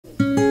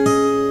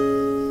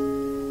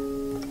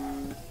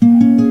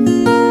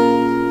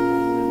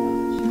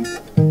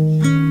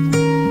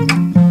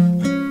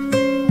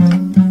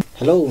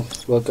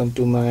welcome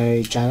to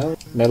my channel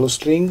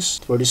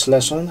Mellowstrings. For this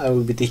lesson, I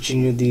will be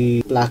teaching you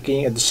the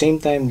plucking at the same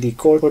time the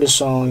chord for the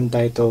song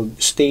entitled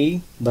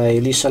Stay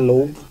by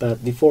Lisaloeb.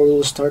 But before we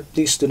will start,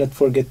 please do not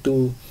forget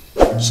to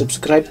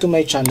subscribe to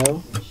my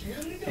channel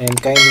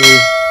and kindly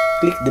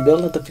click the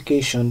bell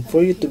notification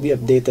for you to be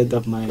updated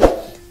of my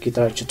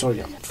guitar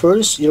tutorial.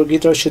 First, your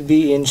guitar should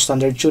be in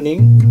standard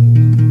tuning.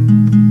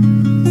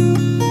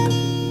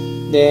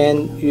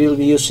 Then you will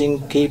be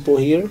using capo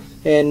here,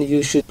 and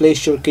you should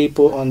place your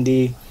capo on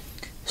the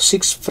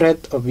 6th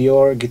fret of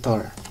your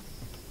guitar.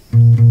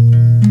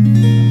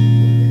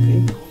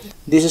 Okay.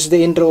 This is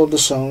the intro of the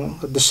song.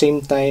 At the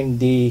same time,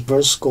 the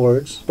verse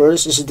chords.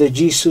 First is the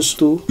Jesus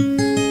 2.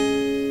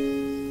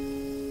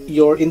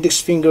 Your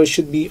index finger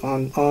should be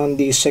on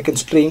the 2nd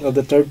string of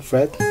the 3rd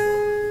fret,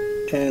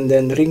 and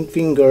then ring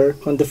finger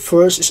on the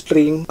 1st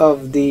string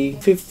of the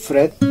 5th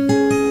fret.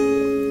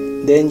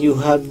 Then you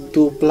have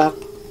to pluck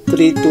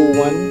 3, 2,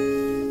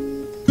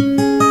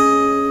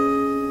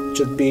 1.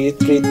 Should be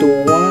 3,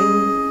 2, 1.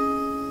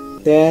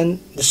 Then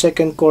the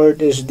second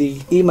chord is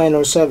the E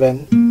minor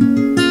 7.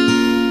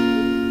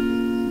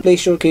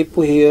 Place your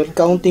capo here.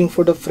 Counting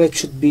for the fret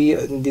should be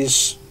in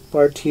this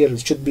part here.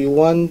 It should be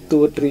 1,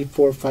 2, 3,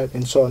 4, 5,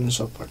 and so on and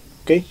so forth.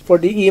 Okay. For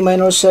the E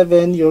minor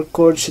 7, your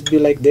chord should be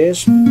like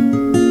this.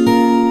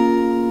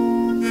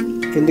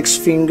 Index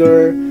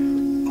finger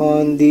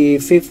on the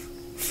 5th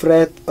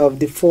fret of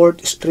the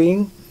 4th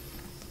string.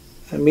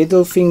 A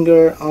middle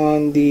finger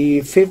on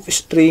the 5th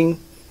string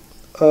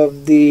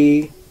of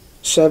the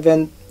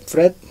 7th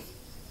fret.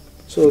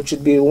 So it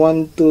should be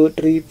 1, 2,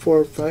 3,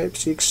 4, 5,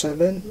 6,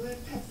 7.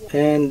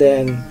 And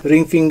then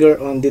ring finger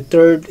on the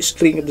 3rd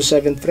string of the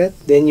 7th fret.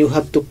 Then you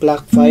have to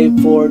pluck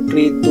 5, 4,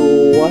 3,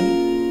 2,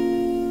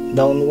 1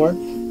 downward.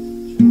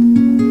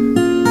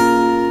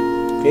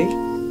 Okay.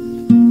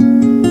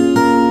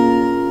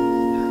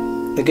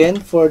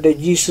 Again for the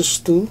Jesus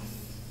 2.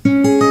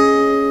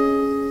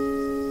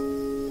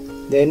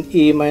 Then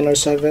E minor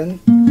 7.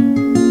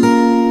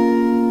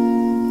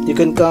 You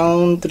can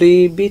count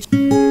 3 beats.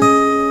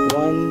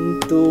 1,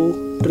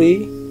 2,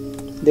 3.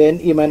 Then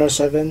E minor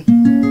 7.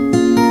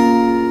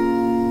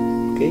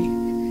 Okay.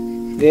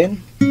 Again.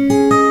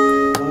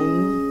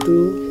 1,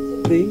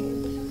 2, 3.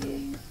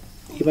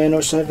 E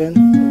minor 7.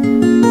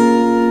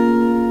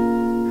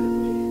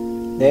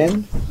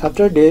 Then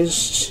after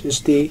this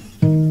is the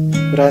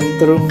run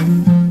through.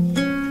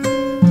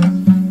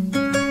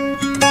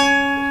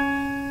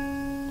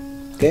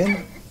 Again.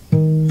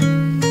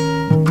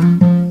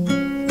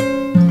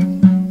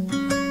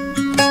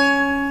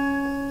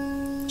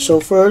 So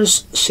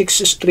first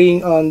 6th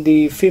string on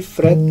the 5th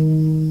fret,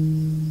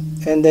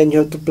 and then you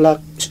have to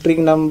pluck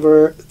string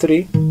number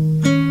 3,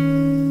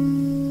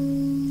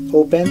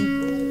 open,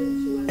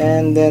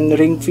 and then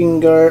ring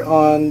finger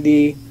on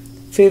the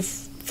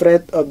 5th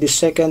fret of the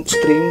 2nd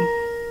string.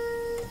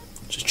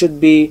 So it should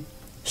be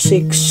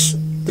 6,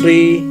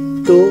 3,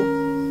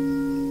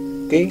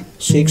 2. Okay,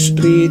 6,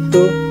 3,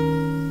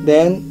 2.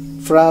 Then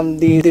from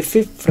the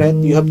 5th fret,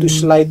 you have to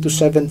slide to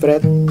 7th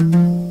fret.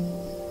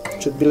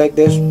 It should be like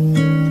this.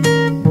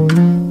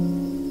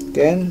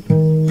 Again,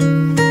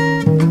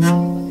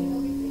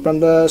 from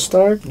the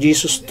start,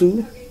 Jesus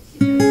 2.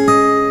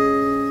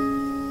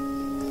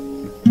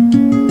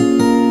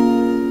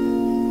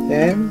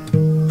 Then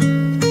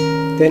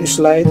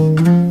slide.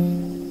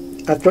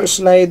 After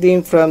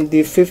sliding from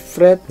the 5th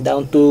fret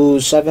down to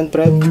 7th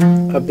fret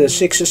of the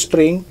 6th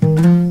string,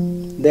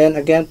 then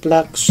again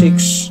pluck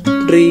 6,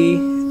 3,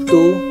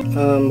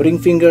 2, ring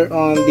finger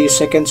on the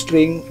 2nd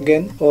string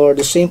again, or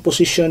the same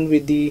position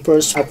with the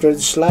first. After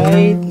the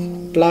slide,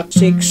 pluck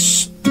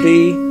 6,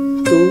 3,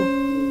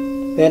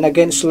 2, then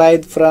again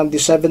slide from the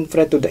 7th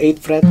fret to the 8th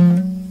fret,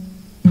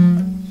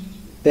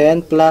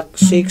 then pluck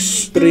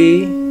 6,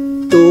 3,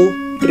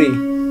 2, 3,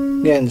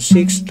 again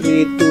 6,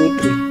 3, 2,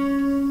 3.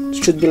 It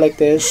should be like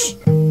this.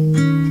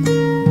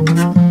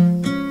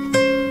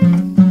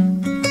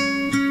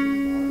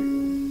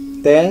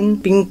 Then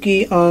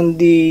pinky on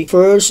the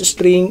 1st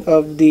string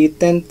of the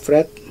 10th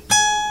fret.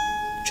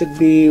 Should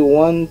be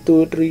 1,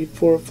 2, 3,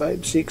 4,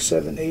 5, 6,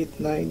 7, 8,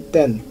 9,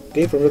 10.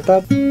 Okay, from the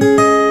top.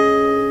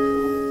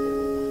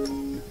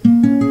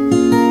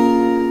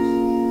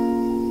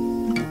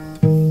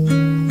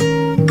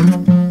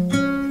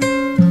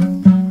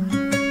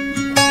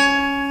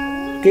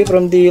 Okay,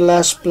 from the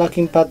last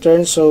plucking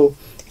pattern, so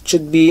it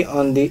should be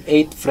on the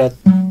 8th fret.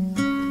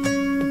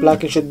 The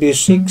plucking should be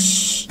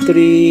 6,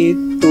 3,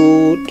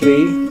 2,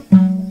 3.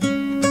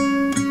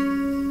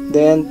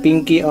 Then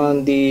pinky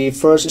on the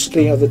 1st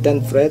string of the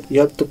 10th fret.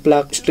 You have to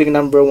pluck string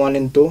number 1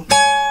 and 2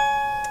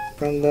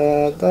 from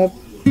the top.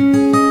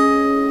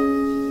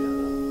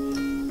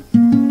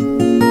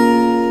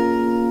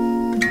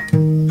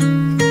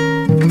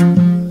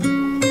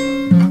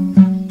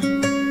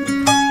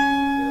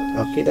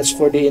 Okay, that's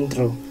for the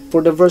intro.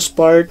 For the verse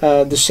part,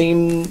 the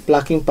same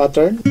plucking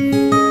pattern.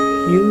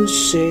 You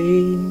say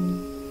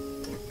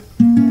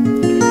I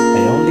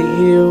only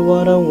hear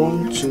what I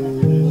want to.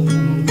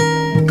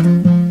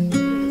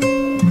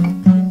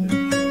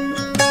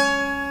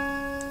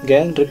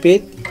 Again,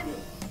 repeat.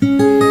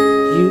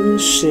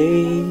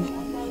 say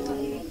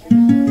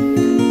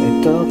I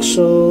talk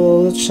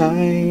all the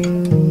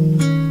time.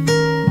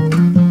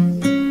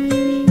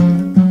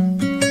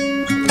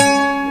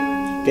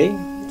 Okay,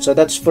 so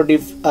that's for the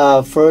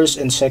first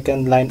and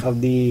second line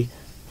of the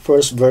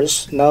first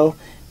verse. Now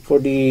for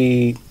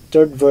the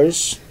third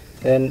verse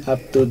and up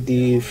to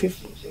the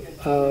fifth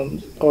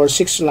or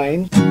sixth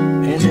line.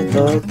 And I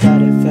thought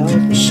that I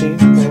felt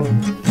simple,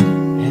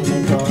 and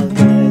I thought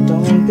that I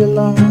don't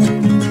belong,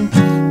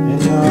 and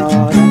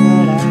now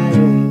that I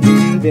am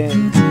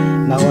leaving,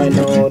 now I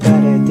know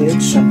that I did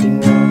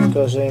something wrong,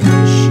 cause I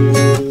miss you.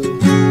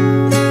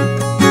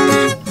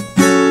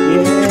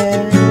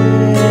 Yeah,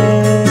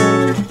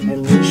 I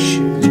miss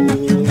you.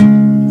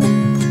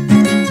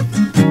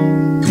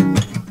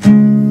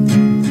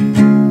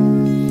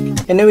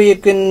 Anyway, you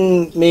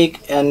can make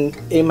an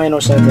A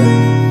minor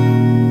 7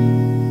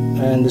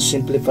 and the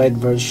simplified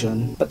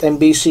version, but I'm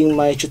basing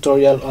my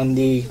tutorial on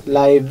the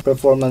live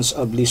performance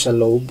of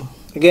Lisaloeb.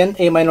 Again,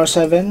 A minor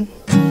 7.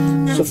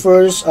 So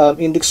first,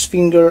 index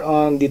finger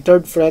on the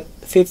 3rd fret,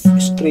 5th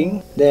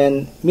string,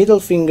 then middle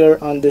finger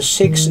on the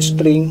 6th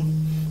string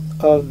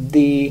of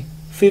the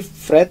 5th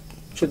fret,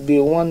 should be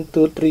 1,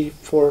 2, 3,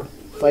 4,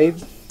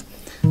 5.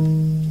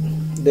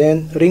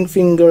 Then ring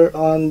finger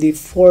on the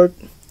 4th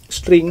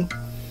string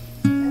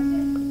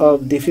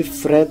of the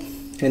 5th fret,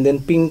 and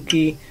then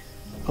pinky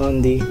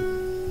on the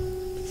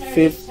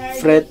 5th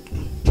fret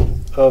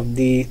of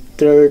the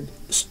 3rd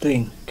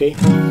string. Okay,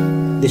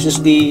 this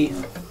is the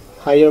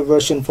higher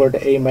version for the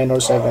A minor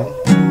 7.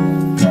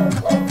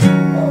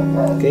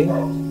 Okay,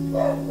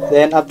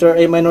 then after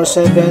A minor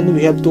 7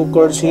 we have two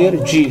chords here,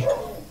 G.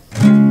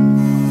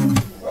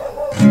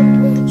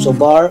 So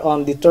bar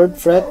on the 3rd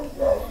fret,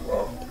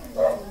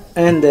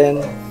 and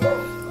then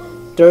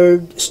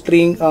 3rd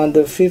string on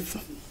the 4th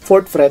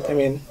fret,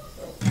 and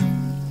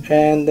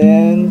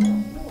then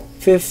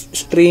 5th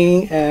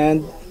string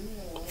and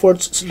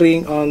 4th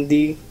string on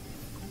the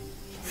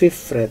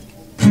 5th fret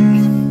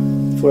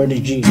for the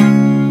G.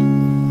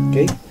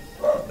 Okay,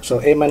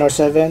 so A minor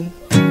 7.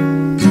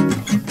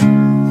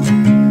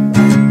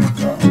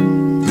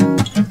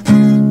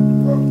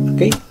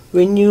 Okay,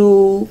 when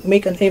you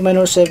make an A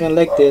minor 7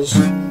 like this,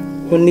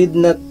 you need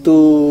not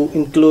to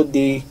include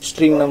the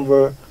string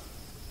number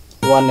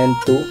 1 and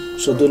 2,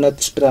 so do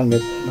not strum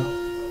it, no?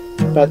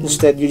 But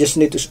instead you just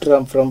need to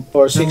strum from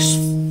 4,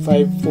 6,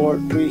 5, 4,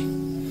 3.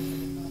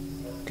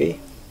 Okay,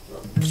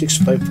 6,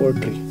 5, 4,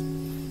 3.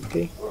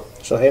 Okay,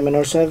 so A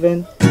minor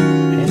 7,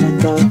 and I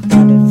thought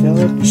that I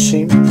felt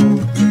simple.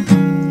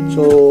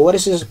 So what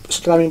is this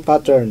strumming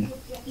pattern?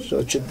 So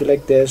it should be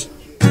like this.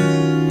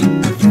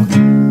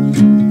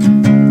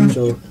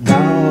 So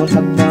down,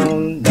 up,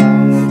 down,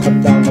 down,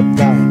 up, down, up,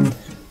 down,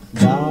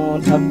 down,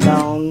 up,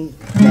 down,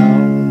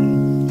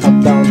 down, up,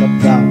 down,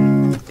 up,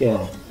 down.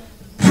 Again,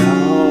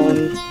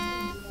 down,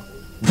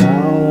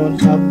 down,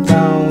 up,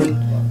 down,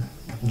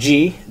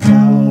 G,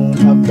 down,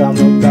 up, down,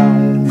 up,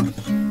 down,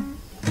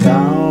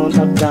 down,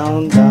 up,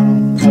 down,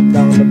 down, up,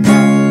 down, up,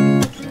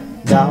 down,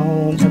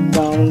 down, up,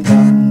 down,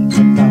 down,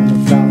 up, down,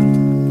 up, down.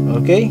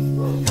 Okay,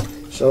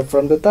 so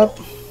from the top,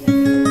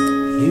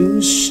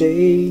 you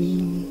say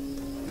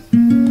I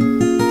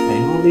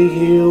only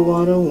hear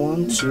what I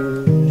want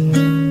to.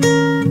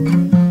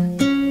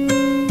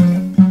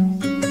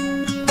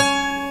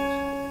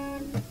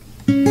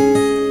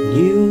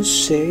 You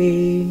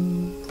say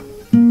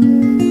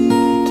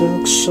it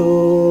talks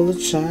all the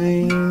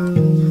time.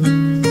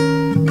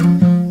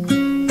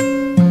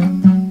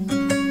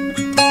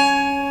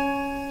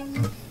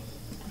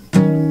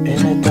 And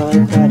I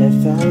thought that I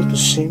felt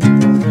simple,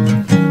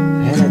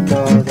 and I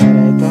thought that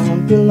I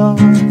don't belong,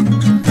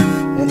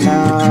 and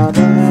now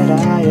that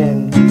I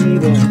am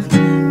leaving,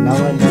 now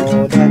I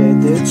know that I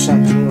did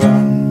something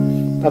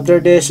wrong. After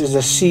this is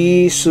a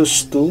C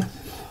sus2,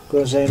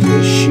 cause I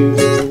miss you.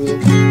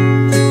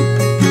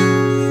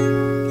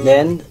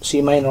 Then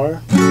C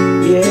minor,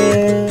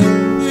 yeah.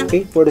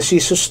 Okay, for the C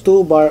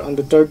sus2, bar on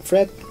the 3rd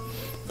fret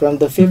from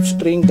the 5th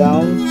string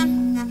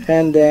down,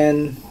 and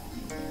then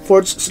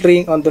 4th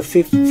string on the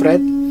 5th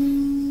fret,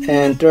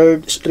 and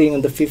 3rd string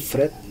on the 5th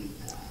fret,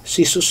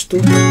 C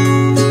sus2.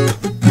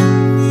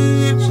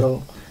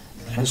 So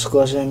that's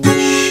cause I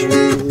miss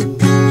you.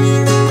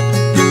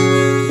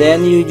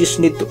 Then you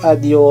just need to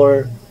add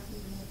your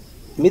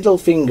middle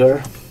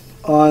finger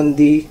on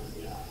the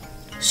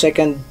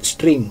 2nd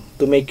string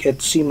to make it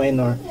C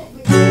minor.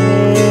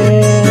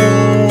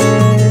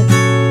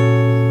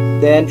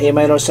 Then A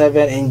minor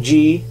 7 and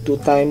G 2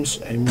 times,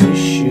 I miss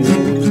you.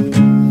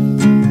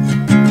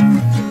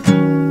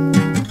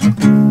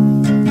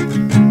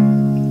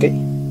 Okay,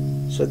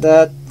 so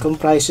that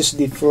comprises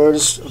the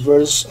first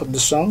verse of the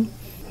song.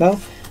 Now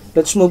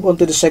let's move on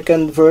to the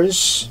second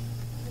verse.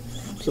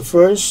 So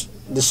first,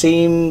 the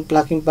same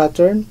plucking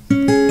pattern.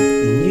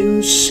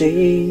 You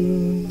say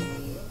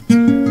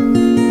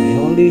I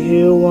only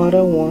hear what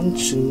I want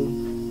to,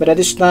 but at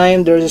this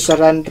time there is a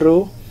run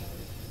through.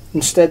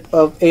 Instead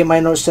of A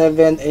minor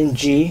 7 and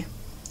G,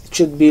 it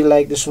should be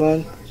like this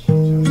one.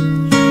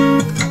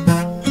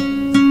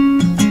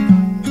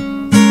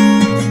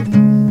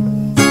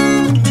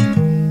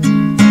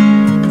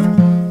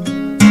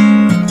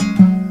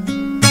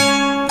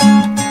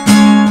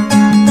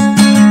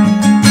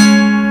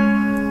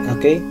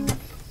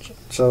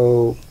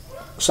 So,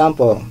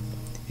 sample.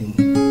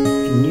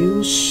 And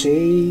you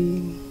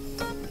say,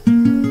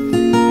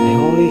 I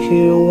only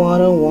hear what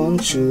I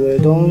want to. I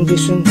don't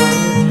listen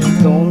hard.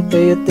 Don't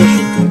pay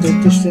attention to the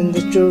distance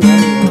that you're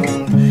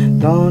running.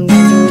 Don't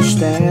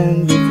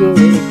understand if you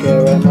really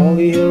care. I'm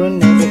only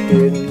hearing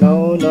negative.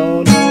 No,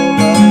 no, no,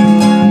 no.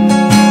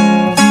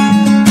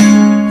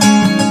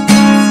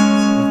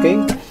 Okay.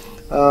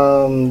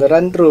 The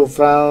run through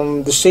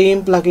from the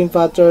same plucking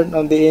pattern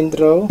on the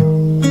intro.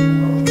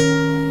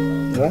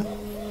 Okay.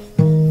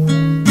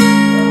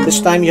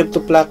 This time you have to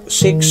pluck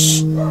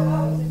 6,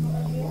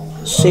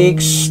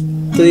 6,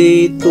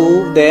 3,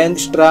 2, then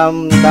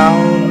strum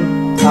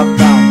down, up,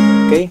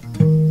 down. Okay.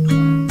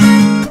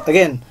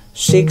 Again,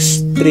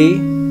 6,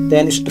 3,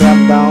 then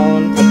strum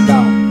down, up,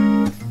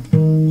 down.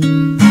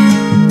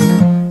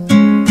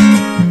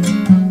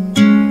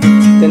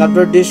 Then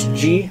after this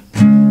G,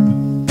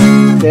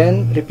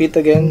 then repeat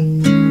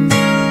again.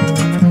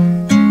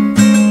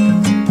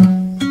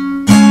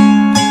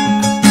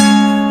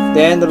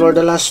 Then for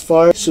the last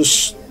part,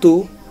 sus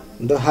 2,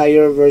 the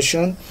higher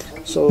version.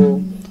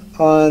 So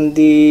on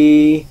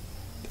the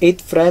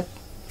 8th fret,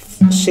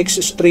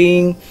 6th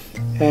string,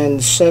 and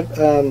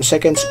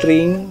 2nd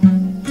string,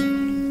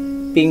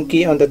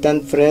 pinky on the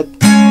 10th fret.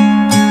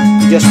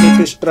 You just need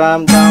to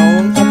strum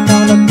down, up,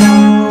 down, up,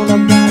 down,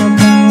 up, down,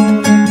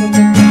 up, down,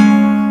 up,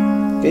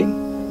 down. Okay.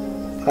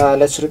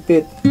 Let's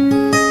repeat.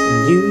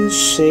 You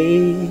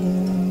say,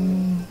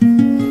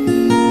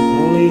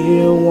 only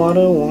hear what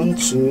I want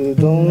to.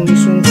 Don't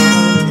listen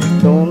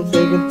down. Don't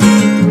take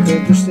attention to the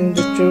distance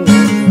that you're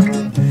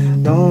on.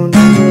 Don't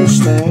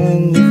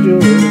understand if you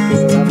really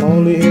care. I'm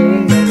only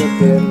hearing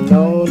negative.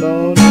 No,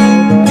 no, no,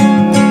 no.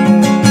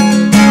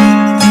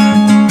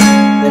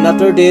 Then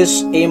after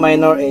this, A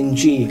minor and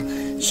G.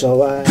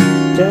 So I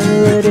turn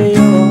the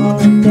radio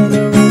on, turn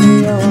the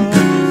radio on.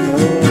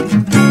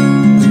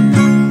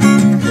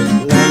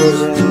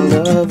 Lovers in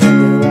love and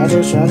the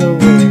others run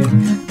away.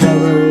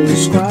 Lover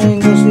is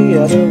crying cause the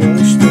other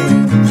one's staying.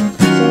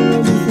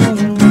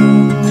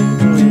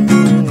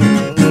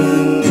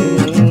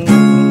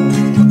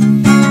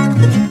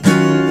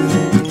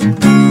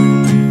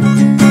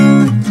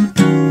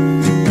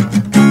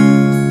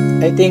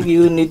 I think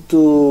you need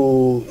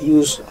to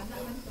use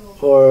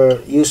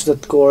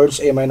that chords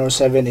A minor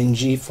 7 and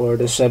G for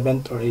the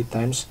 7th or 8th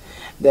times.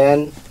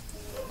 Then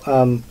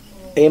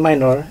A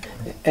minor,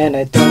 and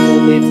I thought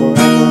you'll live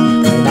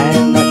forever, and I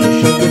am not too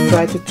sure you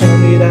try to tell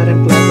me that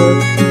I'm clever.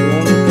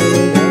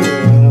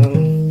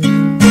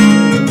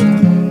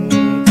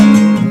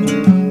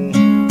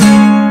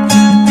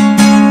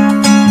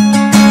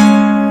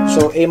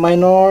 So A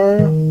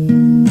minor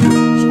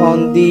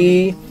on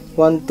the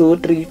 1, 2,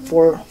 3,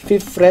 4,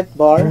 5th fret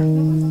bar,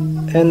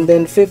 and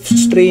then 5th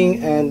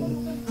string and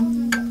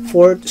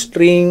 4th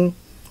string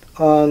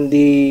on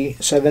the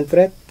 7th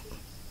fret.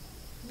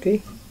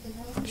 Okay,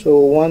 so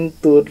 1,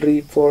 2,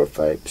 3, 4,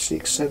 5,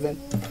 6, 7.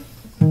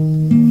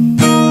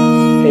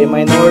 A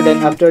minor.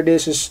 Then after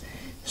this is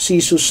C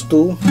sus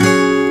 2.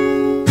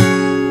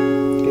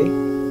 Okay,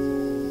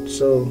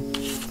 so,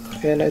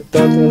 and I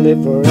thought we'll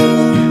live forever,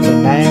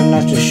 but I am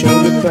not so sure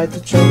you try to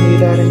tell me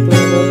that I'm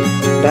clever.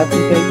 That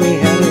will make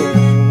me happy.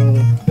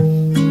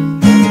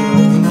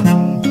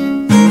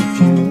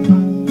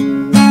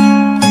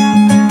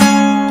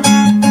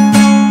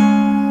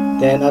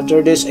 Then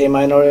after this, A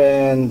minor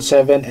and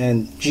 7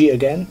 and G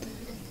again.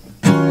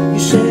 You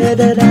said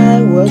that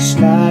I was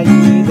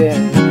naive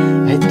and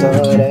I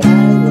thought that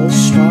I was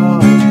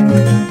strong.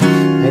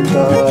 I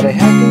thought I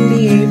can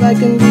leave,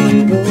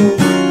 oh,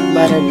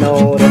 but I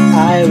know that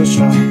I was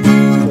wrong,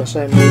 cause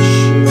I miss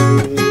you.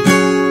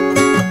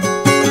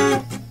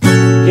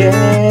 Yeah,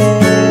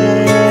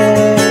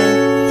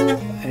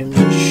 I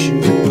miss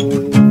you.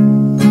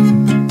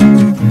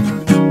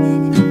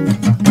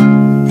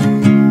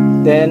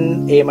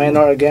 Then A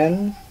minor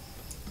again.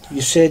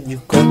 You said you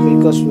caught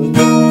me cause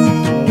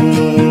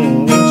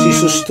C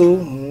sus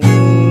 2.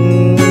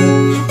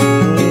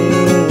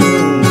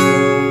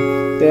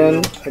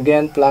 Then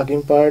again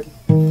plucking part.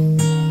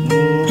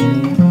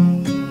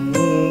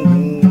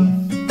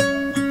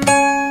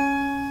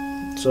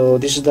 So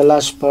this is the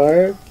last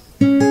part.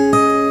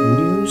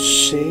 You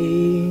say,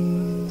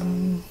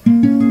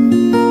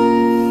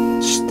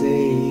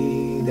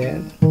 stay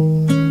then.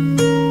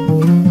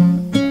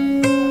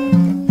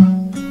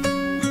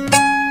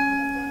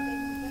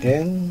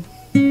 Then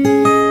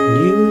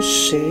you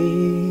say,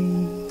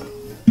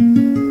 I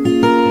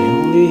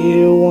only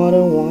hear what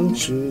I want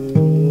to.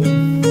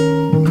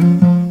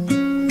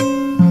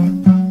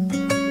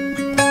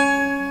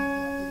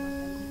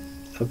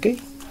 Okay,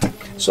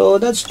 so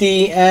that's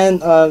the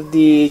end of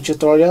the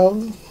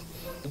tutorial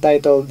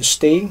titled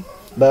Stay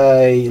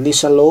by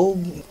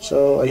Lisaloeb.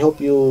 So I hope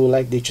you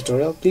like the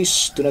tutorial.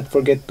 Please do not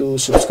forget to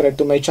subscribe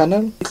to my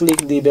channel.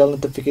 Click the bell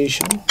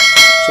notification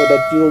so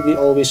that you will be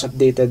always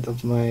updated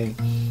of my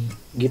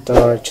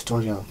guitar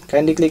tutorial.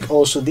 Kindly click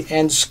also the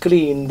end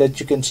screen that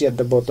you can see at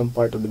the bottom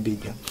part of the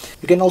video.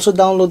 You can also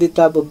download the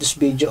tab of this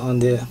video on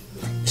the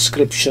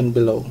description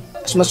below.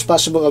 As much as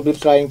possible, I'll be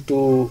trying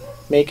to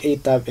make a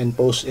tab and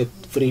post it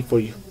free for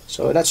you.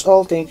 So that's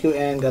all. Thank you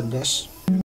and God bless.